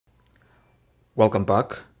Welcome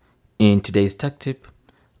back. In today's tech tip,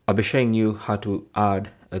 I'll be showing you how to add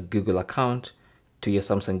a Google account to your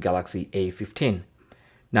Samsung Galaxy A15.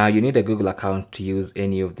 Now you need a Google account to use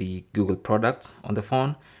any of the Google products on the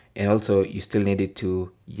phone, and also you still need it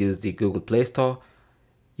to use the Google Play Store.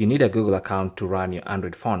 You need a Google account to run your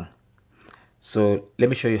Android phone. So let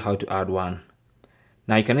me show you how to add one.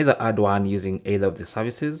 Now you can either add one using either of the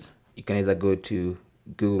services. You can either go to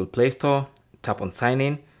Google Play Store, tap on sign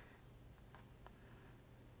in,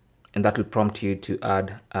 and that will prompt you to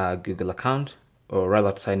add a Google account, or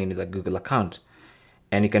rather to sign in with a Google account.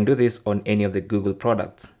 And you can do this on any of the Google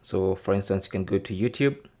products. So for instance, you can go to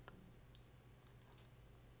YouTube,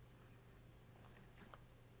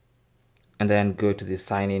 and then go to the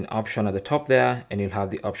sign in option at the top there, and you'll have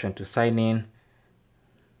the option to sign in.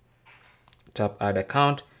 Tap add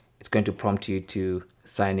account. It's going to prompt you to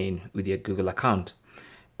sign in with your Google account.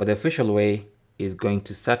 But the official way is going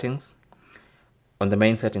to settings. On the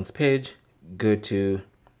main settings page, go to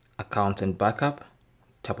accounts and backup,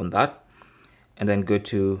 tap on that, and then go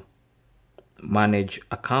to manage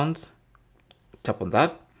accounts, tap on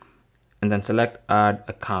that, and then select add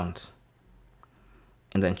account,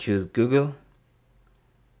 and then choose Google.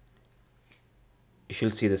 You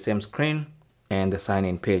should see the same screen and the sign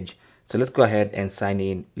in page. So let's go ahead and sign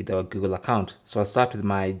in with our Google account. So I'll start with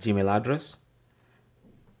my Gmail address,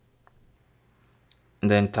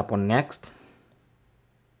 and then tap on next,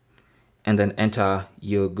 and then enter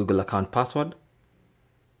your Google account password.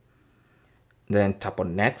 Then tap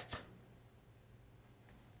on next.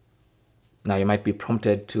 Now you might be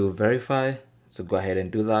prompted to verify, so go ahead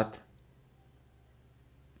and do that.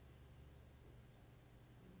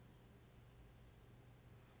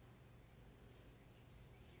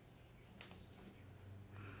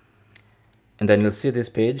 And then you'll see this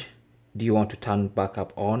page. Do you want to turn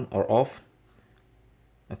backup on or off?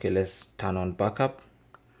 Okay, let's turn on backup.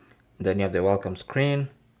 Then you have the welcome screen.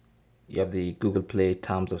 You have the Google Play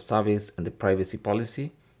terms of service and the privacy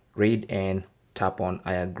policy. Read and tap on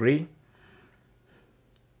I agree.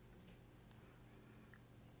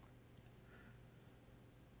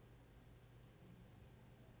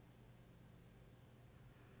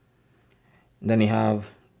 Then you have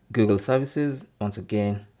Google services. Once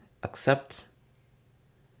again, accept.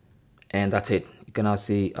 And that's it. You can now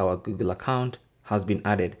see our Google account has been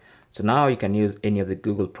added. So now you can use any of the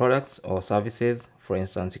Google products or services. For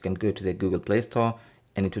instance, you can go to the Google Play Store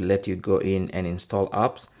and it will let you go in and install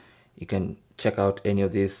apps. You can check out any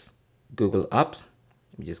of these Google apps.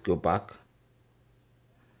 Let me just go back.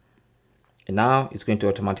 And now it's going to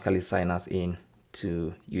automatically sign us in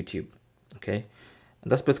to YouTube. Okay. And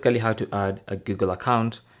that's basically how to add a Google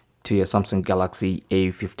account to your Samsung Galaxy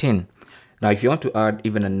A15. Now, if you want to add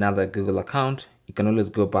even another Google account, you can always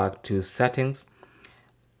go back to settings,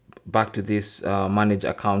 back to this manage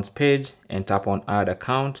accounts page, and tap on add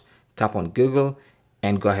account, tap on Google,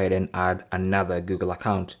 and go ahead and add another Google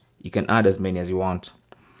account. You can add as many as you want.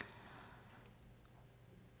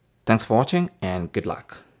 Thanks for watching and good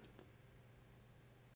luck.